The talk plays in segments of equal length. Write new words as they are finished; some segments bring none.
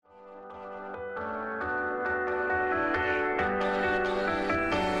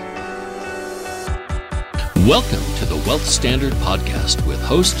Welcome to the Wealth Standard Podcast with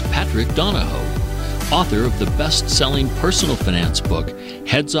host Patrick Donahoe, author of the best-selling personal finance book,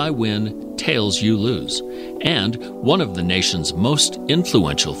 Heads I Win, Tails You Lose, and one of the nation's most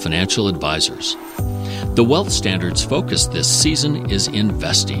influential financial advisors. The Wealth Standard's focus this season is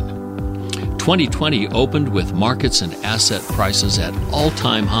investing. 2020 opened with markets and asset prices at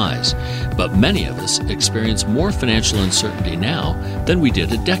all-time highs, but many of us experience more financial uncertainty now than we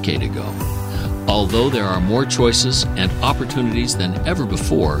did a decade ago. Although there are more choices and opportunities than ever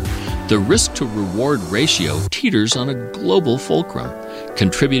before, the risk-to-reward ratio teeters on a global fulcrum,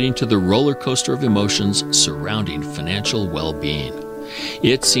 contributing to the roller coaster of emotions surrounding financial well-being.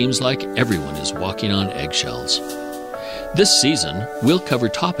 It seems like everyone is walking on eggshells. This season, we'll cover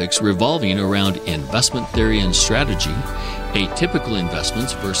topics revolving around investment theory and strategy, atypical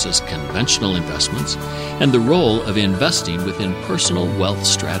investments versus conventional investments, and the role of investing within personal wealth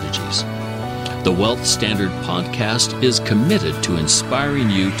strategies. The Wealth Standard Podcast is committed to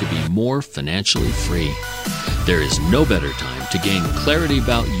inspiring you to be more financially free. There is no better time to gain clarity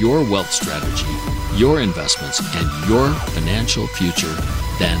about your wealth strategy, your investments, and your financial future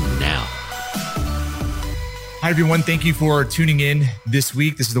than now. Hi, everyone. Thank you for tuning in this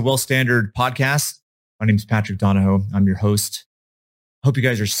week. This is the Wealth Standard Podcast. My name is Patrick Donahoe. I'm your host. I hope you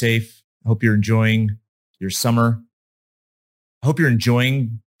guys are safe. I hope you're enjoying your summer. I hope you're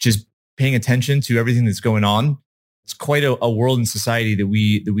enjoying just paying attention to everything that's going on. It's quite a world and society that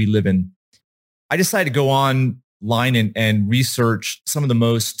we live in. I decided to go online and research some of the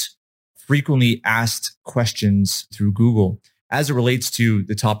most frequently asked questions through Google as it relates to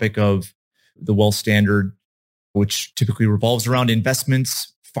the topic of the Wealth Standard, which typically revolves around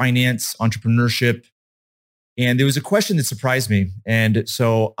investments, finance, entrepreneurship. And there was a question that surprised me. And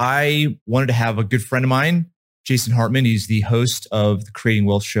so I wanted to have a good friend of mine, Jason Hartman. He's the host of the Creating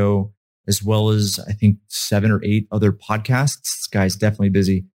Wealth Show, as well as I think 7 or 8 other podcasts. This guy's definitely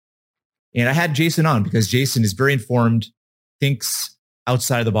busy. And I had Jason on because Jason is very informed, thinks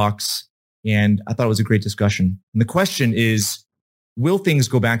outside of the box, and I thought it was a great discussion. And the question is, will things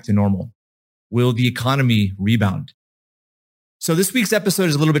go back to normal? Will the economy rebound? So this week's episode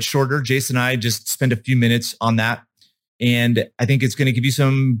is a little bit shorter. Jason and I just spent a few minutes on that. And I think it's going to give you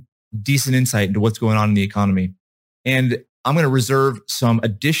some decent insight into what's going on in the economy. And I'm going to reserve some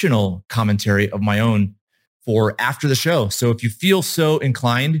additional commentary of my own for after the show. So if you feel so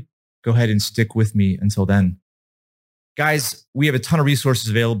inclined, go ahead and stick with me until then. Guys, we have a ton of resources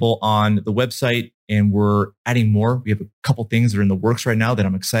available on the website, and we're adding more. We have a couple things that are in the works right now that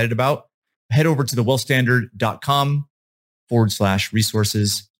I'm excited about. Head over to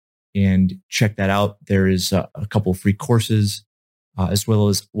thewealthstandard.com/resources and check that out. There is a couple of free courses, as well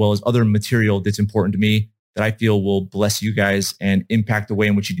as other material that's important to me that I feel will bless you guys and impact the way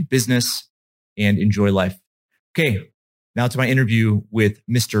in which you do business and enjoy life. Okay, now to my interview with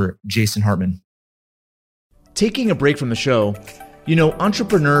Mr. Jason Hartman. Taking a break from the show,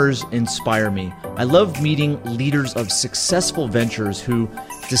 entrepreneurs inspire me. I love meeting leaders of successful ventures who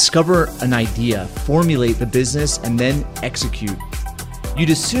discover an idea, formulate the business, and then execute. You'd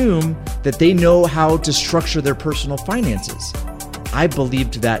assume that they know how to structure their personal finances. I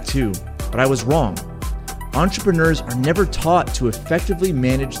believed that too, but I was wrong. Entrepreneurs are never taught to effectively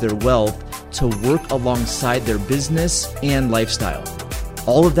manage their wealth to work alongside their business and lifestyle.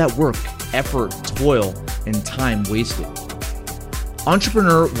 All of that work, effort, toil, and time wasted.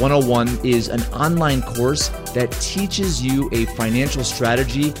 Entrepreneur 101 is an online course that teaches you a financial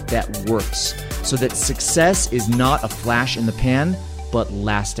strategy that works so that success is not a flash in the pan, but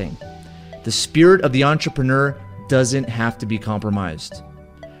lasting. The spirit of the entrepreneur doesn't have to be compromised.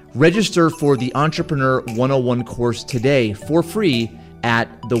 Register for the Entrepreneur 101 course today for free at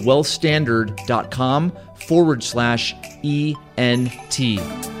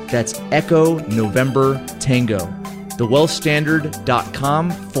thewealthstandard.com/ENT. That's Echo November Tango.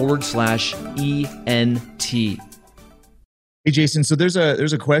 thewealthstandard.com/ENT. Hey, Jason. So there's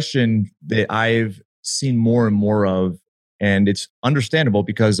a question that I've seen more and more of, and it's understandable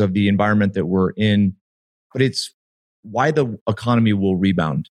because of the environment that we're in, but it's why the economy will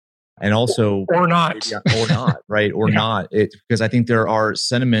rebound. And also, or not, right? Or yeah. not. Because I think there are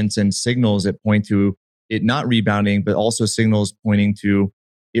sentiments and signals that point to it not rebounding, but also signals pointing to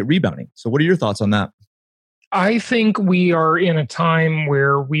it rebounding. So what are your thoughts on that? I think we are in a time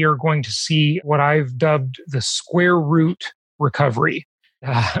where we are going to see what I've dubbed the square root recovery,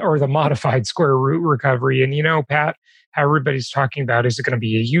 or the modified square root recovery. And Pat, how everybody's talking about, is it going to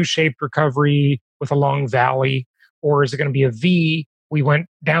be a U-shaped recovery with a long valley, or is it going to be a V? We went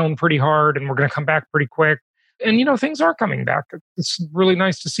down pretty hard and we're going to come back pretty quick. And, things are coming back. It's really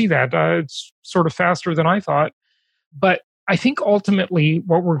nice to see that. It's sort of faster than I thought. But I think ultimately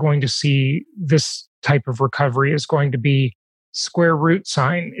what we're going to see this type of recovery is going to be square root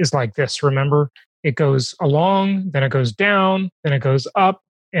sign is like this. Remember, it goes along, then it goes down, then it goes up,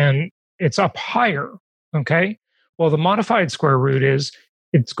 and it's up higher. Okay. Well, the modified square root is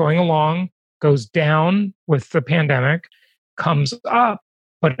it's going along, goes down with the pandemic, comes up,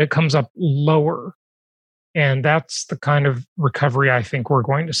 but it comes up lower. And that's the kind of recovery I think we're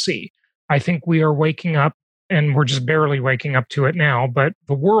going to see. I think we are waking up, and we're just barely waking up to it now, but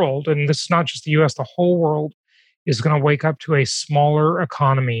the world, and this is not just the US, the whole world is going to wake up to a smaller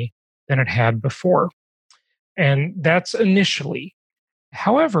economy than it had before. And that's initially.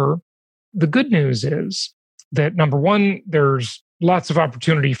 However, the good news is that number one, there's lots of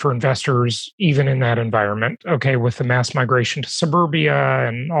opportunity for investors, even in that environment, okay, with the mass migration to suburbia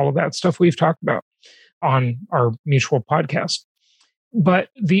and all of that stuff we've talked about on our mutual podcast. But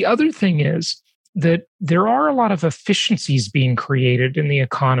the other thing is that there are a lot of efficiencies being created in the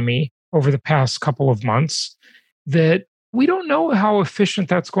economy over the past couple of months that we don't know how efficient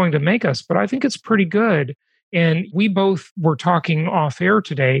that's going to make us, but I think it's pretty good. And we both were talking off air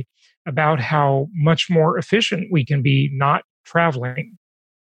today about how much more efficient we can be not traveling.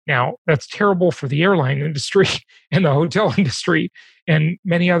 Now, that's terrible for the airline industry and the hotel industry and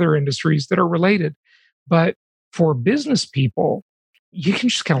many other industries that are related. But for business people, you can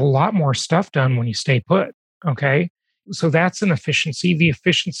just get a lot more stuff done when you stay put. Okay. So that's an efficiency. The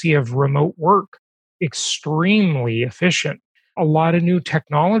efficiency of remote work, extremely efficient. A lot of new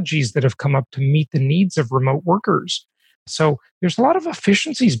technologies that have come up to meet the needs of remote workers. So there's a lot of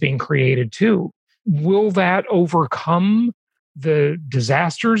efficiencies being created too. Will that overcome the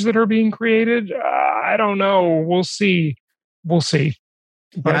disasters that are being created? I don't know. We'll see. We'll see.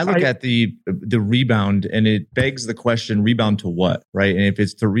 But I look at the rebound, and it begs the question, rebound to what, right? And if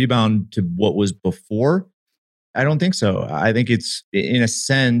it's to rebound to what was before, I don't think so. I think it's, in a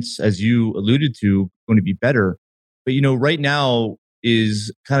sense, as you alluded to, going to be better. But, right now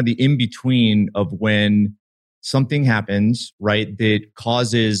is kind of the in-between of when something happens, right, that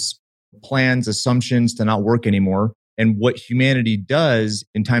causes plans, assumptions to not work anymore, and what humanity does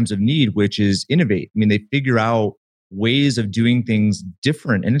in times of need, which is innovate. I mean, they figure out ways of doing things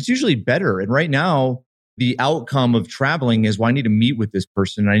different, and it's usually better. And right now, the outcome of traveling is, well, I need to meet with this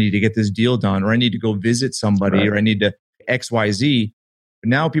person, I need to get this deal done, or I need to go visit somebody, right, or I need to XYZ. But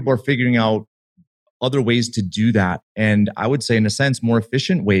now people are figuring out other ways to do that. And I would say, in a sense, more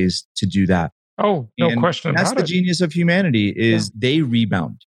efficient ways to do that. Oh, no question about it. That's the genius of humanity is they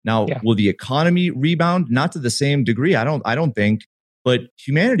rebound. Now, will the economy rebound? Not to the same degree, I don't think. But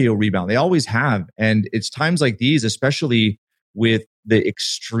humanity will rebound. They always have. And it's times like these, especially with the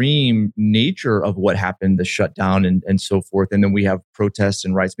extreme nature of what happened, the shutdown and so forth. And then we have protests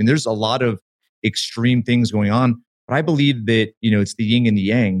and riots. I mean, there's a lot of extreme things going on. But I believe that, it's the yin and the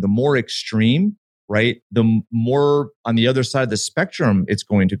yang. The more extreme, right, the more on the other side of the spectrum it's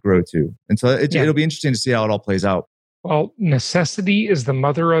going to grow to. And so it'll be interesting to see how it all plays out. Well, necessity is the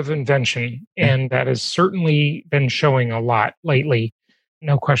mother of invention, and that has certainly been showing a lot lately.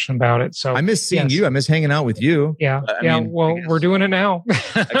 No question about it. So I miss seeing you. I miss hanging out with you. Yeah. We're doing it now.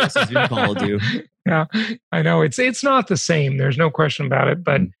 I guess a Zoom call will do. Yeah, I know. It's not the same. There's no question about it.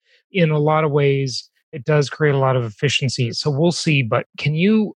 But in a lot of ways, it does create a lot of efficiency. So we'll see. But can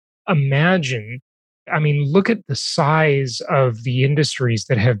you imagine? I mean, look at the size of the industries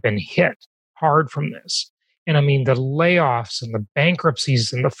that have been hit hard from this. And I mean, the layoffs and the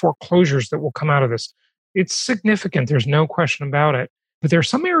bankruptcies and the foreclosures that will come out of this, it's significant. There's no question about it. But there are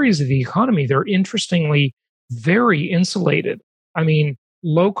some areas of the economy that are interestingly very insulated. I mean,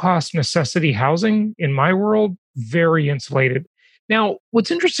 low-cost necessity housing in my world, very insulated. Now,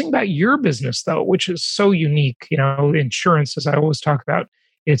 what's interesting about your business, though, which is so unique, insurance, as I always talk about,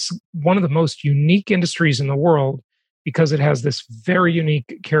 it's one of the most unique industries in the world because it has this very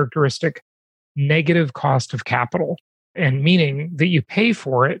unique characteristic, negative cost of capital, and meaning that you pay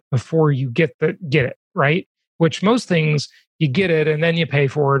for it before you get it, right? Which most things, you get it and then you pay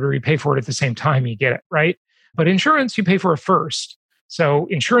for it, or you pay for it at the same time you get it, right? But insurance, you pay for it first. So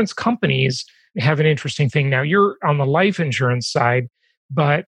insurance companies have an interesting thing. Now, you're on the life insurance side,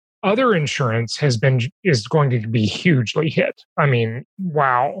 but other insurance is going to be hugely hit. I mean,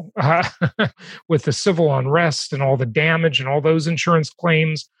 wow. With the civil unrest and all the damage and all those insurance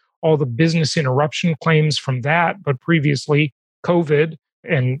claims, all the business interruption claims from that, but previously COVID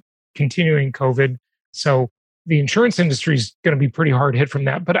and continuing COVID. So the insurance industry is going to be pretty hard hit from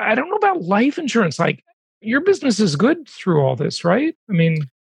that. But I don't know about life insurance. Like, your business is good through all this, right? I mean,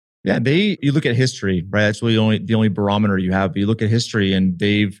 Yeah, you look at history, right? That's really the only barometer you have. You look at history and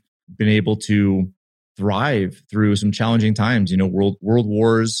they've been able to thrive through some challenging times, world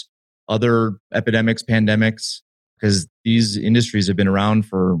wars, other epidemics, pandemics, because these industries have been around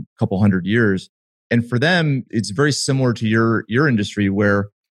for a couple hundred years. And for them, it's very similar to your industry where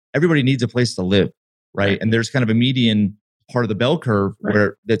everybody needs a place to live, right? And there's kind of a median part of the bell curve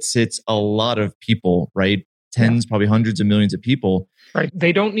where that sits a lot of people, right? Tens, probably hundreds of millions of people. Right.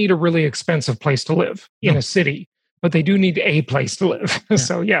 They don't need a really expensive place to live in a city, but they do need a place to live.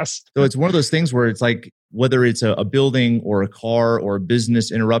 So yes. So it's one of those things where it's like, whether it's a building or a car or a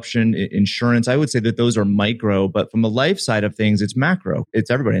business interruption, insurance, I would say that those are micro, but from the life side of things, it's macro. It's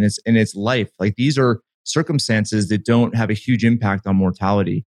everybody and it's life. Like these are circumstances that don't have a huge impact on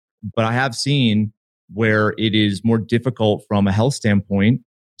mortality. But I have seen where it is more difficult from a health standpoint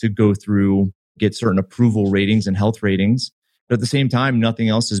to go through, get certain approval ratings and health ratings. But at the same time, nothing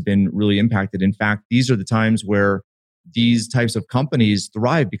else has been really impacted. In fact, these are the times where these types of companies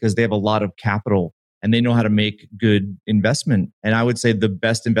thrive because they have a lot of capital and they know how to make good investment. And I would say the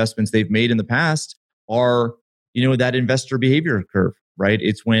best investments they've made in the past are, that investor behavior curve, right?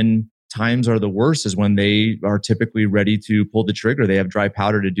 It's when times are the worst is when they are typically ready to pull the trigger. They have dry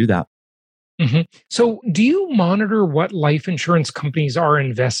powder to do that. Mm-hmm. So do you monitor what life insurance companies are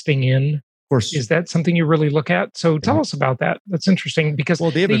investing in? Of course. Is that something you really look at? So tell us about that. That's interesting because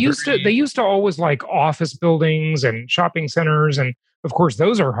they used to always like office buildings and shopping centers. And of course,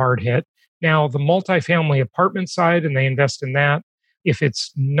 those are hard hit. Now the multifamily apartment side, and they invest in that. If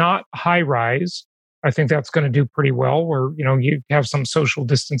it's not high rise, I think that's going to do pretty well where, you have some social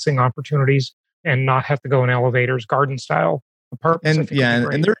distancing opportunities and not have to go in elevators, garden style apartments.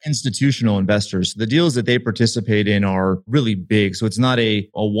 And they're institutional investors. The deals that they participate in are really big. So it's not a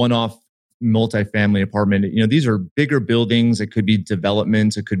one-off multifamily apartment. These are bigger buildings. It could be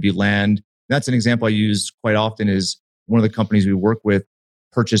developments. It could be land. That's an example I use quite often is one of the companies we work with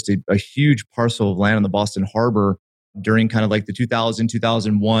purchased a huge parcel of land in the Boston Harbor during kind of like the 2000,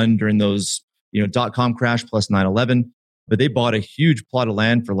 2001, during those, .com crash plus 9/11. But they bought a huge plot of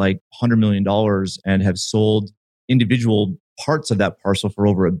land for like $100 million and have sold individual parts of that parcel for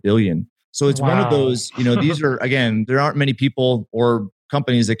over $1 billion. So it's one of those, these are, again, there aren't many people or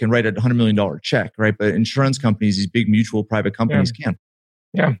companies that can write a $100 million check, right? But insurance companies, these big mutual private companies can.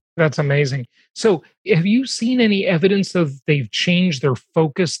 Yeah, that's amazing. So have you seen any evidence of they've changed their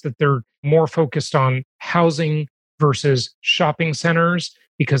focus, that they're more focused on housing versus shopping centers?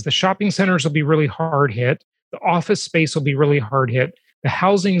 Because the shopping centers will be really hard hit. The office space will be really hard hit. The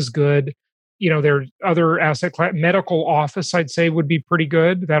housing's good. There's other asset class, medical office, I'd say would be pretty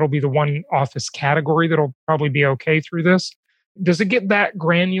good. That'll be the one office category that'll probably be okay through this. Does it get that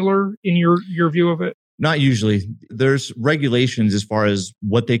granular in your view of it? Not usually. There's regulations as far as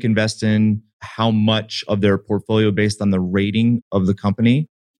what they can invest in, how much of their portfolio based on the rating of the company,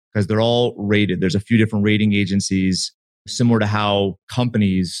 because they're all rated. There's a few different rating agencies, similar to how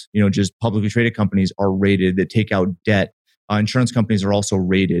companies, just publicly traded companies are rated that take out debt. Insurance companies are also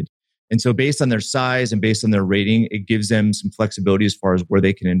rated. And so based on their size and based on their rating, it gives them some flexibility as far as where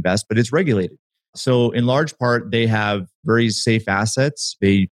they can invest, but it's regulated. So in large part, they have very safe assets.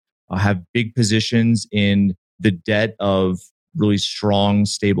 They have big positions in the debt of really strong,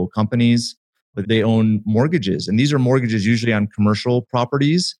 stable companies, but they own mortgages. And these are mortgages usually on commercial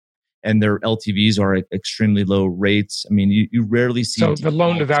properties, and their LTVs are at extremely low rates. I mean, you rarely see. So the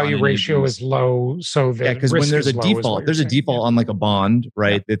loan to value ratio is low. So because when there's a default, there's a default on like a bond,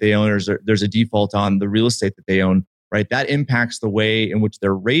 right? That they own, or there's a default on the real estate that they own, right? That impacts the way in which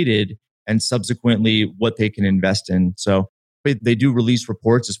they're rated and subsequently what they can invest in. So they do release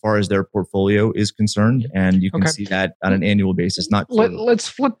reports as far as their portfolio is concerned, and you can see that on an annual basis. Let's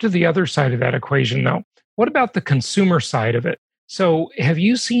flip to the other side of that equation, though. What about the consumer side of it? So have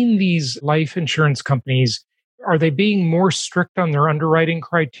you seen these life insurance companies, are they being more strict on their underwriting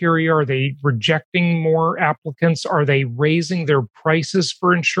criteria? Are they rejecting more applicants? Are they raising their prices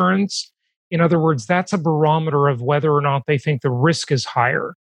for insurance? In other words, that's a barometer of whether or not they think the risk is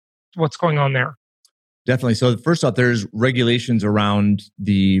higher. What's going on there? Definitely. So first off, there's regulations around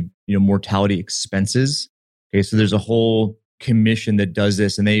the mortality expenses. Okay, so there's a whole commission that does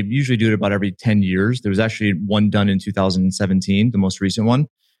this, and they usually do it about every 10 years. There was actually one done in 2017, the most recent one.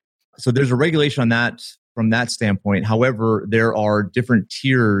 So there's a regulation on that from that standpoint. However, there are different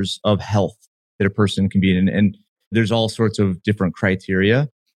tiers of health that a person can be in, and there's all sorts of different criteria.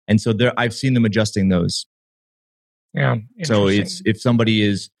 And so I've seen them adjusting those. Yeah. So it's if somebody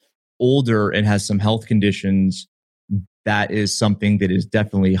is older and has some health conditions, that is something that is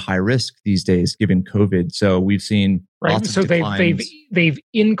definitely high risk these days, given COVID. So we've seen lots of So declines. they've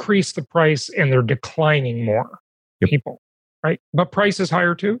increased the price and they're declining more people, right? But price is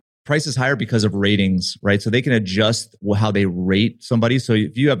higher too. Price is higher because of ratings, right? So they can adjust how they rate somebody. So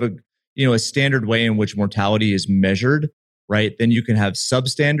if you have a standard way in which mortality is measured, right, then you can have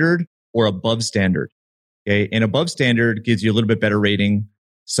substandard or above standard. Okay, and above standard gives you a little bit better rating.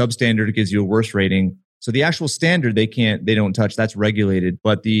 Substandard gives you a worse rating. So the actual standard they don't touch. That's regulated,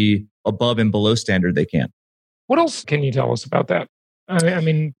 but the above and below standard they can. What else can you tell us about that? I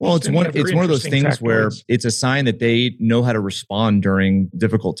mean, well, it's one of those things where it's a sign that they know how to respond during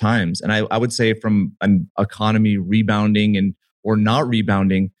difficult times. And I would say from an economy rebounding or not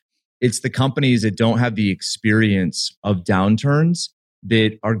rebounding, it's the companies that don't have the experience of downturns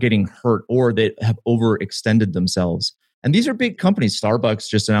that are getting hurt or that have overextended themselves. And these are big companies. Starbucks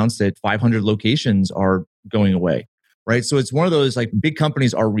just announced that 500 locations are going away, right? So it's one of those, like, big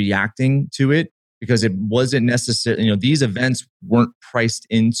companies are reacting to it because it wasn't necessary. These events weren't priced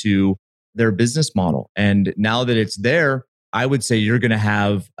into their business model. And now that it's there, I would say you're going to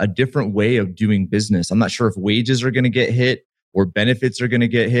have a different way of doing business. I'm not sure if wages are going to get hit or benefits are going to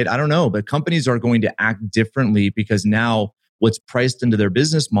get hit. I don't know, but companies are going to act differently because now what's priced into their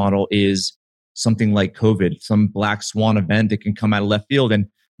business model is something like COVID, some black swan event that can come out of left field and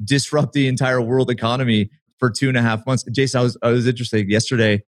disrupt the entire world economy for 2.5 months. Jason, I was interested.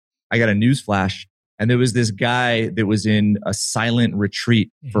 Yesterday, I got a news flash, and there was this guy that was in a silent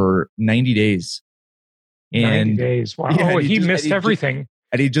retreat for 90 days. 90 days. Wow. Yeah, he missed everything.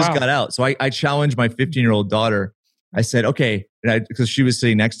 And he just got out. So I challenged my 15-year-old daughter. I said, okay, because she was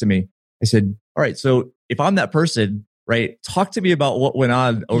sitting next to me. I said, all right, so if I'm that person, right, talk to me about what went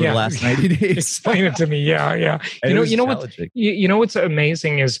on over the last 90 days. Explain it to me. Yeah. You know what's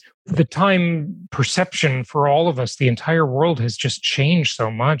amazing is the time perception for all of us. The entire world has just changed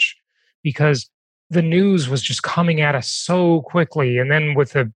so much because the news was just coming at us so quickly. And then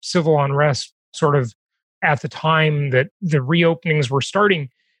with the civil unrest sort of at the time that the reopenings were starting,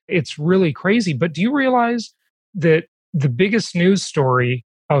 it's really crazy. But do you realize that the biggest news story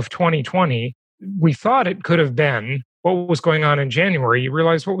of 2020, we thought it could have been what was going on in January? You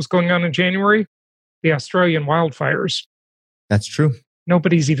realize what was going on in January? The Australian wildfires. That's true.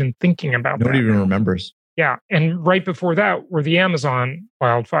 Nobody's even thinking about that. Nobody even remembers. Yeah. And right before that were the Amazon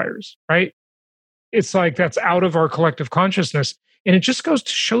wildfires, right? It's like that's out of our collective consciousness. And it just goes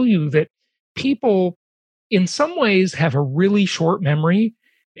to show you that people in some ways have a really short memory.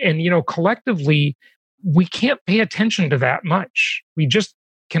 And, collectively, we can't pay attention to that much. We just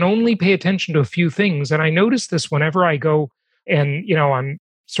can only pay attention to a few things. And I notice this whenever I go and, I'm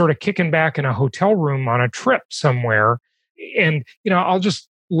sort of kicking back in a hotel room on a trip somewhere. And, I'll just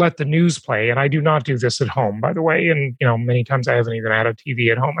let the news play. And I do not do this at home, by the way. And, many times I haven't even had a TV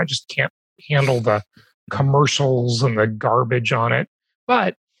at home. I just can't handle the commercials and the garbage on it.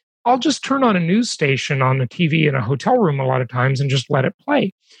 But I'll just turn on a news station on the TV in a hotel room a lot of times and just let it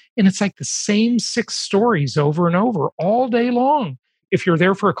play. And it's like the same 6 stories over and over all day long. If you're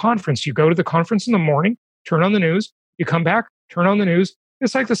there for a conference, you go to the conference in the morning, turn on the news, you come back, turn on the news.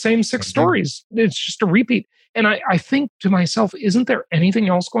 It's like the same 6 stories. It's just a repeat. And I think to myself, isn't there anything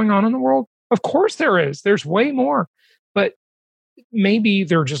else going on in the world? Of course there is. There's way more. But maybe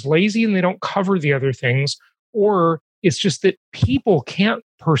they're just lazy and they don't cover the other things. Or it's just that people can't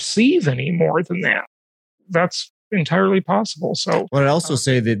perceive any more than that. That's entirely possible. So, well, I'd also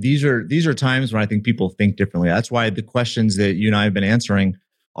say that these are times when I think people think differently. That's why the questions that you and I have been answering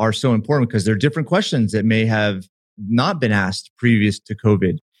are so important, because they're different questions that may have not been asked previous to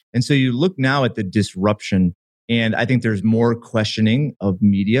COVID. And so you look now at the disruption, and I think there's more questioning of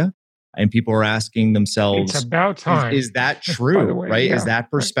media, and people are asking themselves, it's about time. Is that true? Way, right? Yeah, is that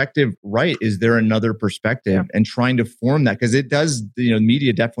perspective right? Is there another perspective? Yeah. And trying to form that, because it does,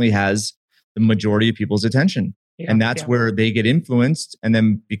 media definitely has the majority of people's attention. Yeah, and that's where they get influenced. And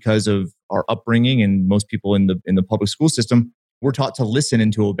then because of our upbringing and most people in the public school system, we're taught to listen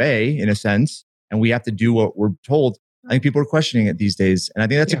and to obey in a sense. And we have to do what we're told. I think people are questioning it these days. And I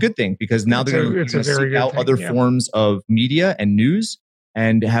think that's a good thing, because now they're going to seek out other forms of media and news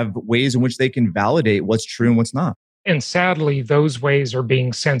and have ways in which they can validate what's true and what's not. And sadly, those ways are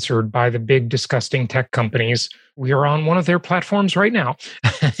being censored by the big, disgusting tech companies. We are on one of their platforms right now.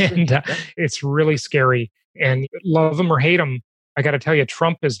 And it's really scary. And love them or hate them, I got to tell you,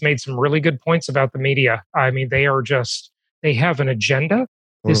 Trump has made some really good points about the media. I mean, they have an agenda.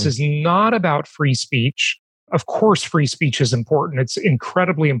 This is not about free speech. Of course, free speech is important. It's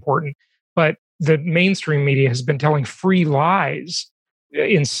incredibly important. But the mainstream media has been telling free lies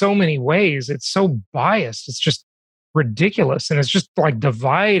in so many ways. It's so biased. It's just ridiculous. And it's just like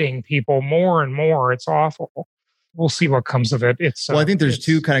dividing people more and more. It's awful. We'll see what comes of it. Well, I think there's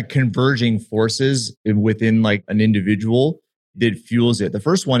two kind of converging forces within like an individual that fuels it. The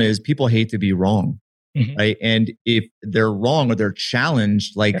first one is people hate to be wrong, right? And if they're wrong or they're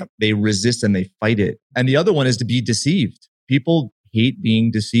challenged, like they resist and they fight it. And the other one is to be deceived. People hate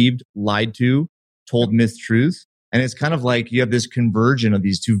being deceived, lied to, told truth. And it's kind of like you have this conversion of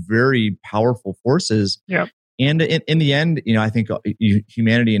these two very powerful forces. Yeah. And in the end, I think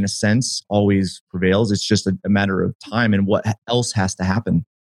humanity in a sense always prevails. It's just a matter of time and what else has to happen.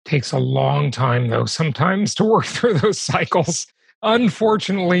 Takes a long time though, sometimes to work through those cycles.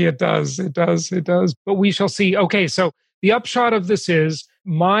 Unfortunately, it does. But we shall see. Okay, so the upshot of this is,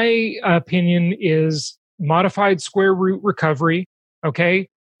 my opinion is modified square root recovery. Okay,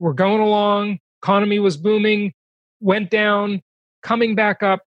 we're going along. Economy was booming, went down, coming back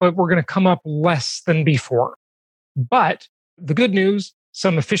up, but we're going to come up less than before. But the good news,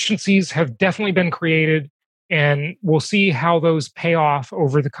 some efficiencies have definitely been created, and we'll see how those pay off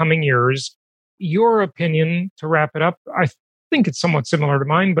over the coming years. Your opinion, to wrap it up, I think it's somewhat similar to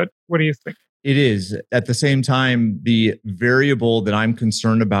mine, but what do you think? It is. At the same time, the variable that I'm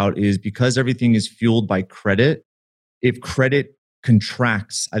concerned about is because everything is fueled by credit. If credit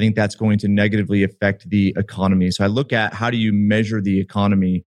contracts, I think that's going to negatively affect the economy. So I look at, how do you measure the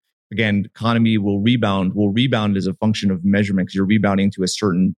economy? Again, economy will rebound. Will rebound as a function of measurement because you're rebounding to a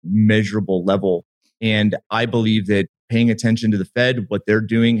certain measurable level. And I believe that paying attention to the Fed, what they're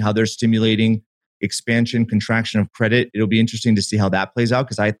doing, how they're stimulating expansion, contraction of credit, it'll be interesting to see how that plays out,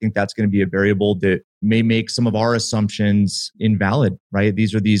 because I think that's going to be a variable that may make some of our assumptions invalid, right?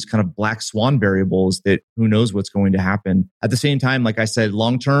 These are these kind of black swan variables that who knows what's going to happen. At the same time, like I said,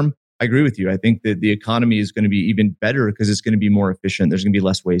 long term, I agree with you. I think that the economy is going to be even better because it's going to be more efficient. There's going to be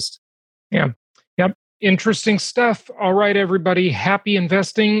less waste. Yeah. Yep. Interesting stuff. All right, everybody. Happy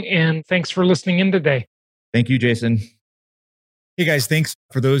investing, and thanks for listening in today. Thank you, Jason. Hey guys, thanks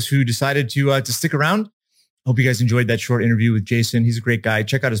for those who decided to stick around. Hope you guys enjoyed that short interview with Jason. He's a great guy.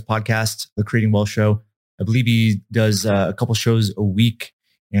 Check out his podcast, The Creating Wealth Show. I believe he does a couple shows a week,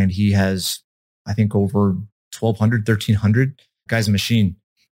 and he has, I think, over 1,200, 1,300. Guy's a machine,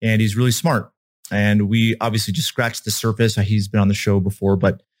 and he's really smart. And we obviously just scratched the surface. He's been on the show before,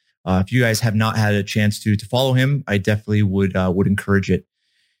 but if you guys have not had a chance to follow him, I definitely would encourage it.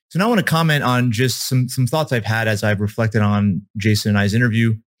 So now I want to comment on just some thoughts I've had as I've reflected on Jason and I's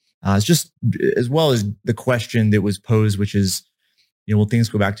interview. It's just as well as the question that was posed, which is, will things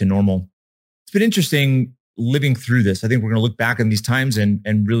go back to normal? It's been interesting living through this. I think we're going to look back on these times and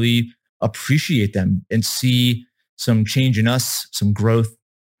really appreciate them and see some change in us, some growth,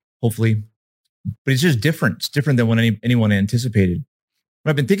 hopefully. But it's just different. It's different than what anyone anticipated.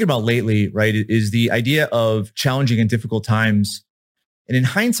 What I've been thinking about lately, right, is the idea of challenging and difficult times. And in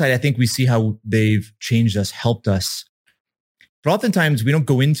hindsight, I think we see how they've changed us, helped us. But oftentimes we don't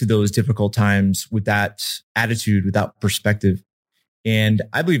go into those difficult times with that attitude, with that perspective. And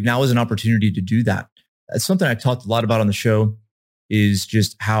I believe now is an opportunity to do that. That's something I talked a lot about on the show, is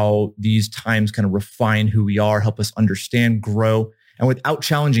just how these times kind of refine who we are, help us understand, grow. And without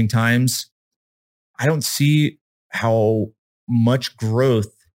challenging times, I don't see how much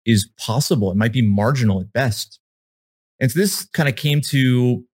growth is possible. It might be marginal at best. And so this kind of came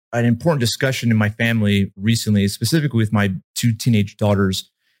to an important discussion in my family recently, specifically with my two teenage daughters.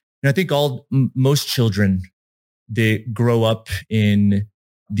 And I think most children, they grow up in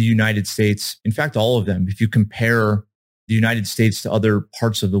the United States. In fact, all of them, if you compare the United States to other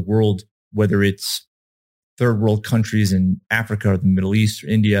parts of the world, whether it's third world countries in Africa or the Middle East or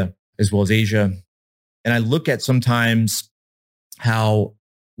India, as well as Asia. And I look at sometimes how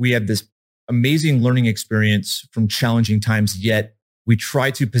we have this amazing learning experience from challenging times, yet we try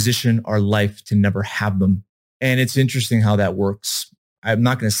to position our life to never have them. And it's interesting how that works. I'm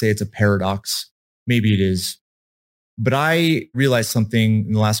not going to say it's a paradox. Maybe it is. But I realized something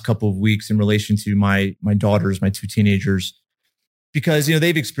in the last couple of weeks in relation to my daughters, my two teenagers, because,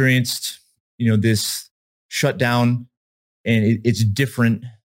 they've experienced, this shutdown, and it's different.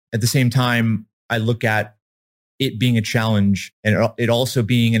 At the same time, I look at it being a challenge and it also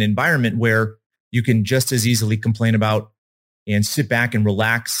being an environment where you can just as easily complain about and sit back and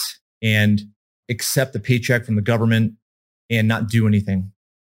relax and accept the paycheck from the government and not do anything.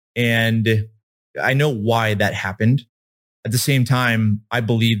 And I know why that happened. At the same time, I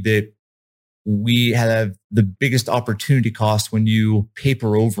believe that we have the biggest opportunity cost when you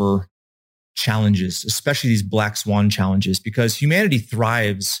paper over challenges, especially these black swan challenges, because humanity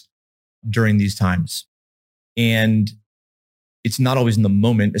thrives during these times. And it's not always in the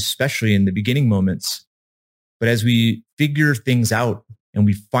moment, especially in the beginning moments. But as we figure things out and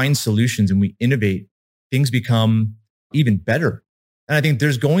we find solutions and we innovate, things become even better. And I think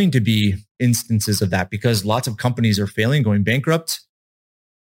there's going to be instances of that because lots of companies are failing, going bankrupt,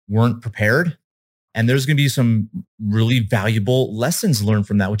 weren't prepared. And there's going to be some really valuable lessons learned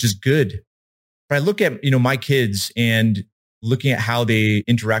from that, which is good. But I look at, my kids and looking at how they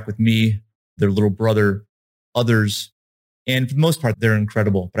interact with me, their little brother, others, and for the most part, they're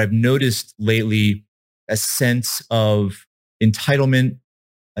incredible. But I've noticed lately a sense of entitlement,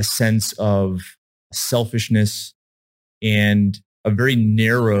 a sense of selfishness, and a very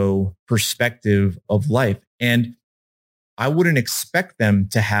narrow perspective of life. And I wouldn't expect them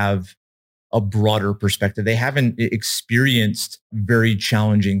to have a broader perspective. They haven't experienced very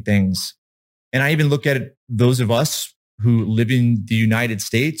challenging things. And I even look at those of us who live in the United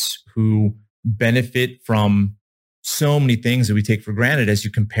States who benefit from so many things that we take for granted as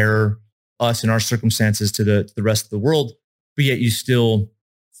you compare us and our circumstances to the rest of the world, but yet you still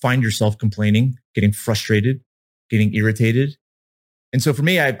find yourself complaining, getting frustrated, getting irritated. And so for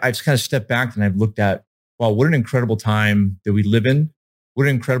me, I've kind of stepped back and I've looked at, wow, what an incredible time that we live in. What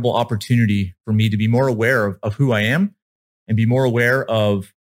an incredible opportunity for me to be more aware of who I am and be more aware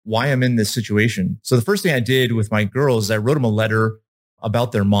of why I'm in this situation. So the first thing I did with my girls is I wrote them a letter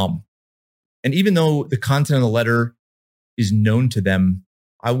about their mom. And even though the content of the letter is known to them,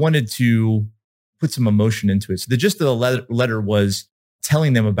 I wanted to put some emotion into it. So the gist of the letter was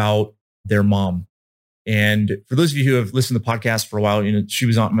telling them about their mom. And for those of you who have listened to the podcast for a while,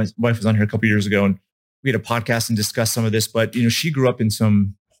 my wife was on here a couple of years ago and we had a podcast and discussed some of this, but she grew up in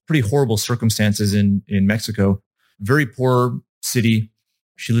some pretty horrible circumstances in Mexico, very poor city.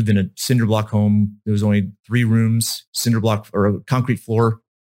 She lived in a cinder block home. There was only 3 rooms, cinder block or a concrete floor,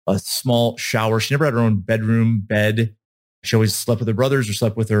 a small shower. She never had her own bedroom, bed. She always slept with her brothers or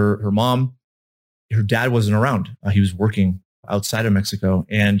slept with her mom. Her dad wasn't around. He was working outside of Mexico.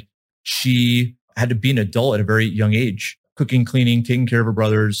 And she had to be an adult at a very young age, cooking, cleaning, taking care of her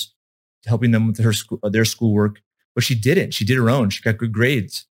brothers, helping them with their schoolwork. But she didn't. She did her own. She got good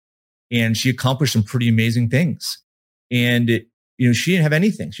grades. And she accomplished some pretty amazing things. And she didn't have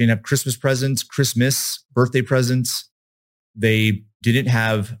anything. She didn't have Christmas presents, birthday presents. They didn't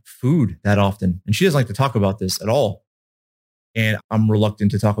have food that often. And she doesn't like to talk about this at all. And I'm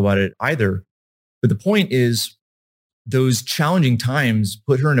reluctant to talk about it either. But the point is, those challenging times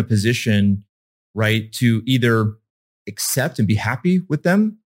put her in a position, right, to either accept and be happy with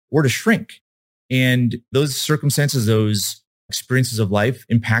them or to shrink. And those circumstances, those experiences of life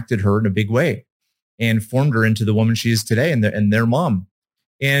impacted her in a big way and formed her into the woman she is today and their mom.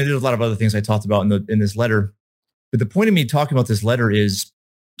 And there's a lot of other things I talked about in this letter. But the point of me talking about this letter is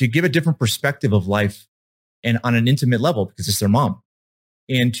to give a different perspective of life and on an intimate level because it's their mom.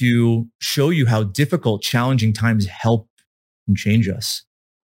 And to show you how difficult, challenging times help and change us.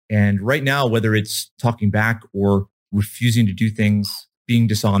 And right now, whether it's talking back or refusing to do things, being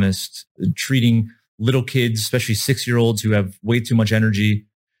dishonest, treating little kids, especially 6-year-olds who have way too much energy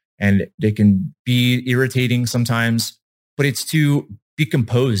and they can be irritating sometimes, but it's to be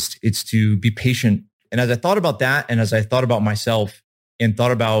composed. It's to be patient. And as I thought about that, and as I thought about myself and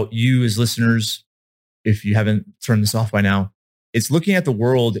thought about you as listeners, if you haven't turned this off by now, it's looking at the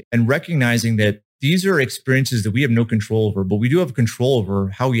world and recognizing that these are experiences that we have no control over, but we do have control over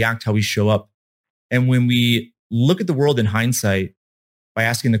how we act, how we show up. And when we look at the world in hindsight by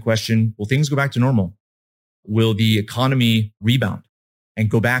asking the question, will things go back to normal? Will the economy rebound and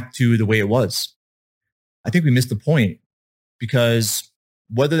go back to the way it was? I think we missed the point because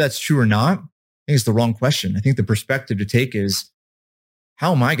whether that's true or not, I think it's the wrong question. I think the perspective to take is,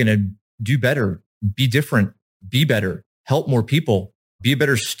 how am I going to do better, be different, be better, help more people, be a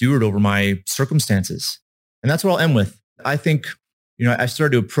better steward over my circumstances? And that's what I'll end with. I think, I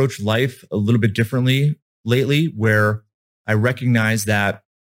started to approach life a little bit differently lately, where I recognize that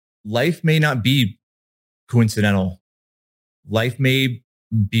life may not be coincidental. Life may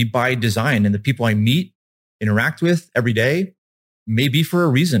be by design, and the people I meet, interact with every day may be for a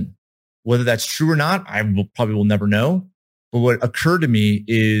reason. Whether that's true or not, probably will never know. But what occurred to me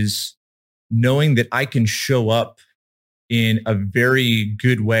is knowing that I can show up in a very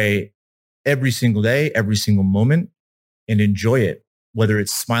good way every single day, every single moment, and enjoy it. Whether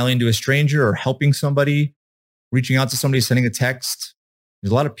it's smiling to a stranger or helping somebody, reaching out to somebody, sending a text.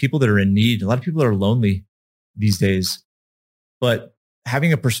 There's a lot of people that are in need, a lot of people that are lonely these days. But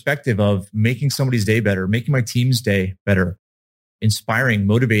having a perspective of making somebody's day better, making my team's day better, inspiring,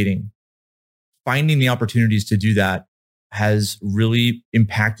 motivating, finding the opportunities to do that has really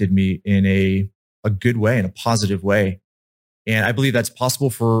impacted me in a good way, in a positive way. And I believe that's possible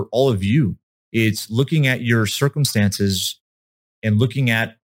for all of you. It's looking at your circumstances and looking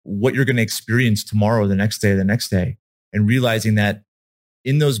at what you're going to experience tomorrow, the next day, and realizing that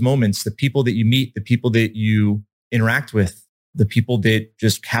in those moments, the people that you meet, the people that you interact with, the people that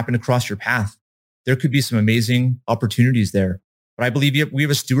just happen to cross your path, there could be some amazing opportunities there. But I believe we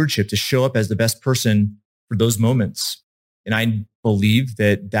have a stewardship to show up as the best person for those moments. And I believe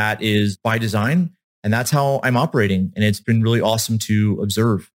that that is by design, and that's how I'm operating. And it's been really awesome to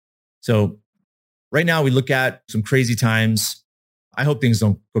observe. So right now we look at some crazy times. I hope things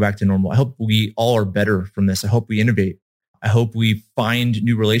don't go back to normal. I hope we all are better from this. I hope we innovate. I hope we find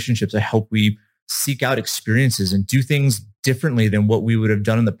new relationships. I hope we seek out experiences and do things differently than what we would have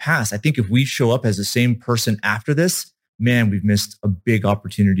done in the past. I think if we show up as the same person after this, man, we've missed a big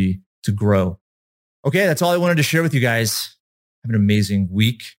opportunity to grow. Okay, that's all I wanted to share with you guys. Have an amazing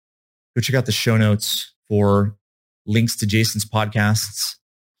week. Go check out the show notes for links to Jason's podcasts,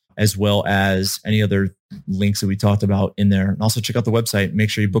 as well as any other links that we talked about in there. And also check out the website. Make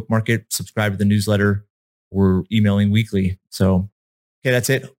sure you bookmark it, subscribe to the newsletter. We're emailing weekly. So, okay, that's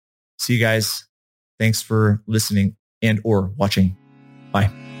it. See you guys. Thanks for listening and or watching.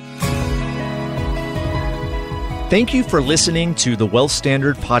 Bye. Thank you for listening to the Wealth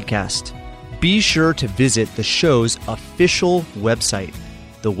Standard Podcast. Be sure to visit the show's official website,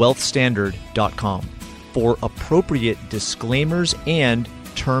 thewealthstandard.com, for appropriate disclaimers and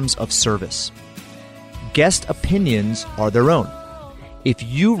terms of service. Guest opinions are their own. If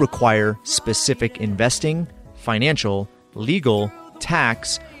you require specific investing, financial, legal,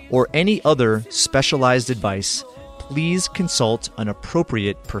 tax, or any other specialized advice, please consult an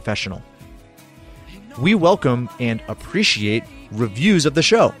appropriate professional. We welcome and appreciate reviews of the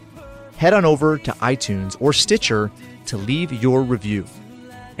show. Head on over to iTunes or Stitcher to leave your review.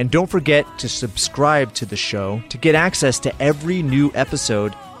 And don't forget to subscribe to the show to get access to every new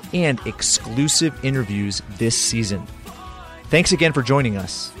episode and exclusive interviews this season. Thanks again for joining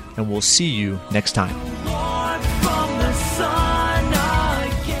us, and we'll see you next time.